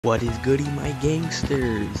What is goody, my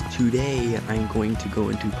gangsters? Today I'm going to go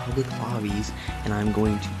into public lobbies and I'm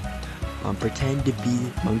going to pretend to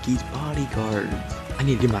be Monkey's bodyguards. I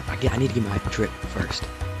need to get my drip first.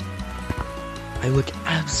 I look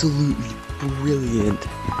absolutely brilliant.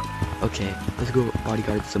 Okay, let's go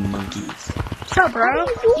bodyguard some monkeys. What's up, bro?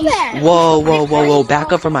 Whoa!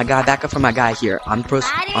 Back up from my guy here. I'm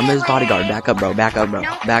his bodyguard. Back up, bro. Back up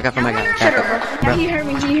from my guy. Back up, bro. He heard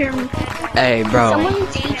me. Hey, bro.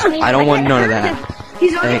 I don't want none of that.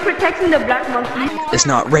 He's only protecting the black monkey. It's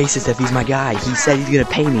not racist if he's my guy. He said he's gonna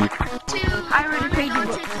pay me. I already paid you,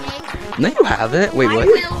 bro. No, you haven't. Wait, what?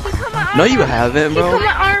 No, you haven't, bro. He cut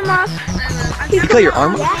my arm off. You cut your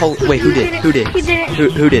arm off? Oh, wait, who did? He didn't.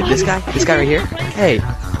 Who did? This guy? This guy right here? Hey,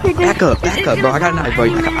 back up, bro. I got a knife, bro.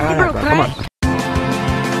 I got a knife, bro. Come on.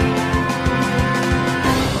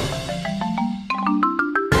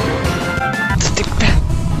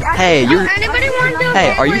 Hey, you're.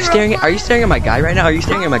 Hey, are you staring at my guy right now? Are you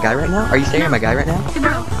staring at my guy right now?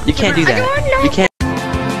 You can't do that. You can't.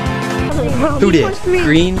 Who did?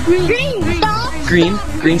 Green,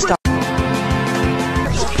 stop.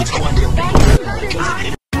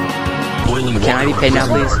 Can I be paid now,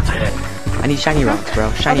 please? I need shiny rocks,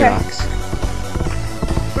 bro. Shiny rocks.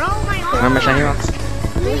 Remember my shiny rocks?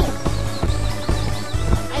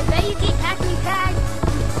 I bet you can catch me tag.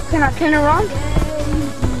 Can I turn around?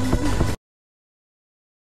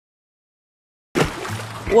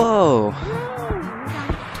 Whoa.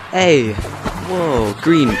 Hey. Whoa.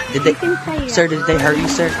 Green. Did they hurt you, sir? Did they hurt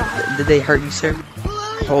you, sir?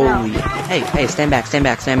 Holy. Hey, stand back.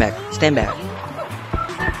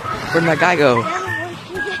 Where'd my guy go?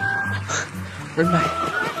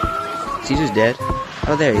 Is he just dead?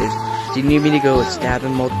 Oh, there he is. Do you need me to go stab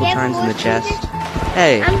him multiple times in the chest?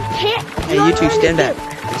 Hey, you two, stand back.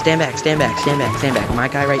 My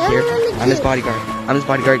guy right here. I'm his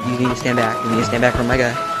bodyguard. You need to stand back. From my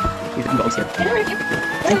guy.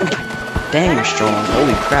 Dang, you're strong.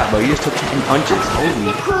 Holy crap, bro. You just took 10 punches.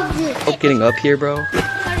 Holy. Oh, getting up here, bro.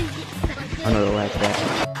 Another lag back.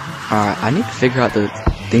 Alright, I need to figure out the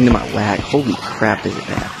thing to my lag. Holy crap, is it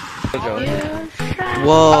bad?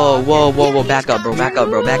 Whoa. Back up, bro.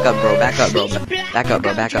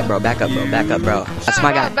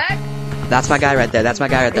 That's my guy right there.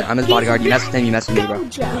 I'm his bodyguard. You mess with him, you mess with me, bro. You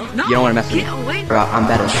don't want to mess with me. Bro, I'm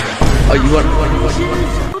better. Oh, you want?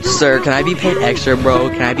 Sir, can I be paid extra, bro?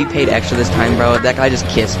 Can I be paid extra this time, bro? That guy just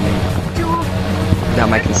kissed me. Without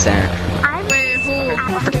my consent.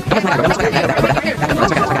 Back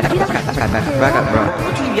up, bro.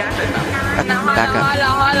 Back up.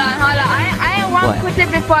 I want to put it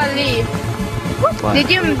before I leave. What? Did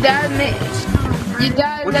you damage?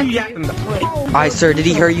 Alright, sir, did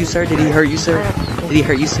he hurt you, sir?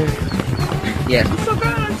 Yeah.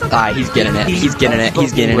 Alright, he's getting it.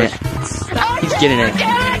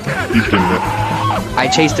 I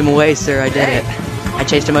chased him away, sir. I did it. I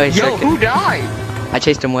chased him away, sir. Yo, who died? I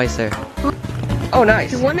chased him away, sir. Oh,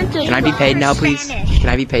 nice. Can I be paid now, please? Can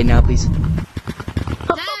I be paid now, please,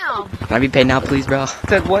 bro?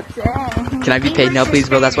 Said what? Can I be paid now, please,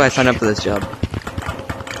 bro? That's why I signed up for this job.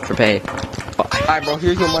 For pay. Alright, bro,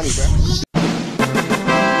 here's your money, bro.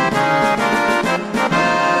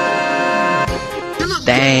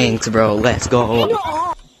 Thanks, bro. Let's go.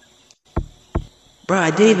 Bro,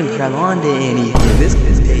 I didn't even grab onto anything. This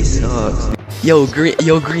day sucks. Yo,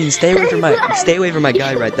 Green, stay away from my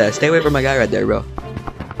guy right there, bro.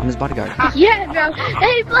 I'm his bodyguard. Yeah, bro.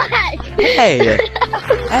 Hey, Black. Hey,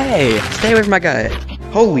 stay away from my guy.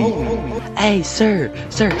 Holy. Hey, sir.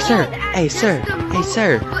 Hey, sir.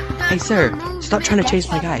 Stop trying to chase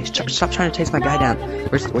my guy. Stop trying to chase my guy down.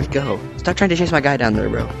 Where'd he go? Stop trying to chase my guy down there,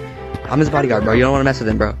 bro. I'm his bodyguard, bro. You don't want to mess with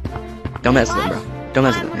him, bro. Don't mess with him,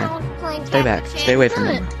 man. Stay back. Stay away from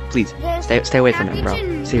him, bro. Please. Stay away from him, bro.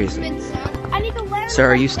 Seriously. Sir,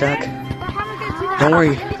 are you stuck? Don't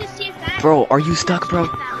worry. Bro, are you stuck, bro?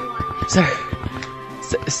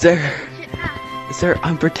 Sir,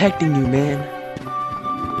 I'm protecting you, man.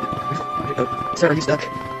 Sir, are you stuck?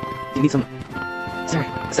 You need some...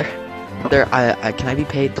 Sir, can I be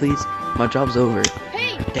paid, please? My job's over.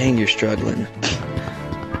 Dang, you're struggling.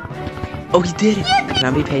 Oh, he did it! Can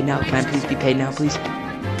I be paid now? Can I please be paid now, please?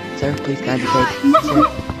 Sir, please, can I be paid? Sir.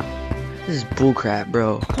 This is bullcrap,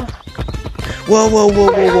 bro.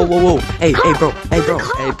 Whoa. Hey, bro.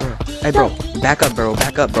 Back up, bro.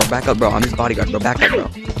 I'm his bodyguard, bro. Back up, bro.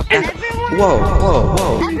 Whoa.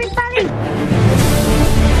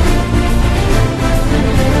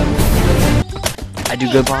 I do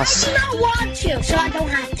good, boss.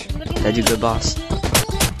 I do good, boss.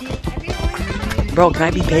 Bro, can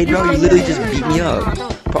I be paid, bro? You literally just beat me up.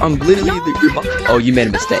 Bro, I'm literally your Oh, you made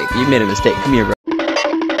a mistake. You made a mistake. Come here, bro.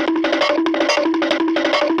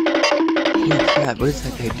 Holy crap, what is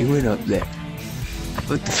that guy doing up there?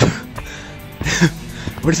 What the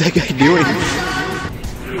What is that guy doing?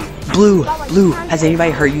 Blue, has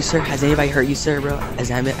anybody hurt you, sir? Has anybody hurt you, sir, bro?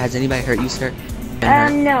 Has anybody hurt you, sir?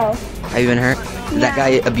 No. Have you been hurt? Did that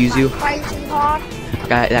guy abuse you?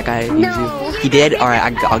 That guy abuse you? He did?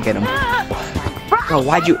 Alright, I'll get him. Bro,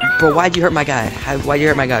 why'd you hurt my guy? Why'd you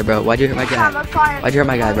hurt my guy, bro? Why'd you hurt my guy? Why'd you hurt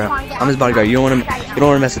my guy, bro? I'm his bodyguard. You don't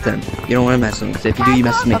wanna mess with him. You don't wanna mess with him, because if you do, you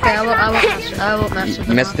mess with me. Okay, I won't mess with him.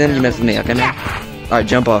 You mess with him, you mess with me, okay, man? Alright,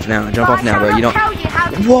 jump off now, bro. You don't.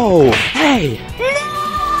 Whoa! Hey!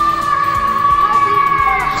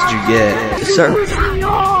 What did you get?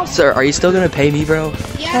 Sir, are you still gonna pay me, bro?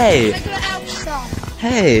 Hey!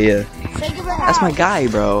 Hey! That's my guy,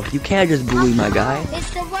 bro. You can't just bully my guy.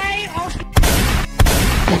 It's the way of...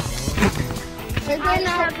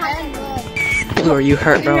 Blue, are you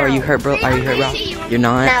hurt, bro? Are you hurt, bro? You're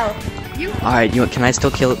not? No. Alright, can I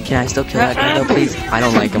still kill that guy, though, please? I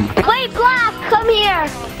don't like him. Wait, Black, come here.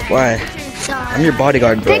 Why? I'm your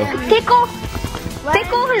bodyguard, bro. Tickle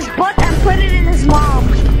his butt and put it in his mouth.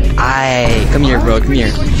 Come here, bro. Come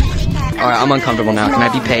here. Alright, I'm uncomfortable now. Can I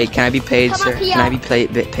be paid? Can I be paid, sir? Can I be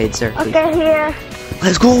paid, sir? Please. Okay, here.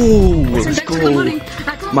 Let's go! Let's go!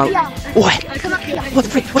 What? What the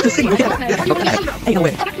frick? What the thing? Ain't no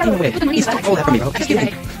way. He's stole that from me, bro. Just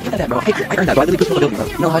kidding. Look at that, bro. Hey, I earned that, bro. I literally put the building, bro.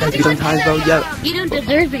 You know how that do sometimes, bro? Yo. You don't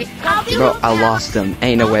deserve it. Bro, I lost him.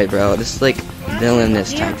 Ain't no way, bro. This is like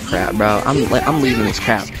villainous type crap, bro. I'm leaving this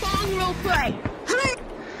crap.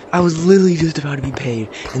 I was literally just about to be paid,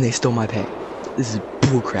 and they stole my pay. This is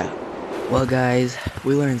bull crap. Well, guys,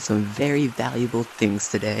 we learned some very valuable things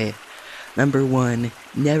today. Number 1,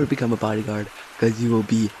 never become a bodyguard, because you will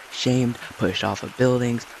be shamed, pushed off of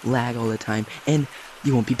buildings, lag all the time, and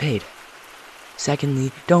you won't be paid.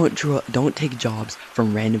 Secondly, don't take jobs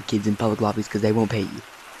from random kids in public lobbies, because they won't pay you.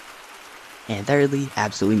 And thirdly,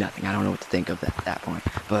 absolutely nothing. I don't know what to think of at that point.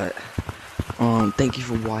 But thank you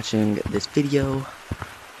for watching this video.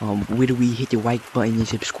 Hit the like button and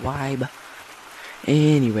subscribe.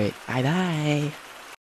 Anyway, bye bye.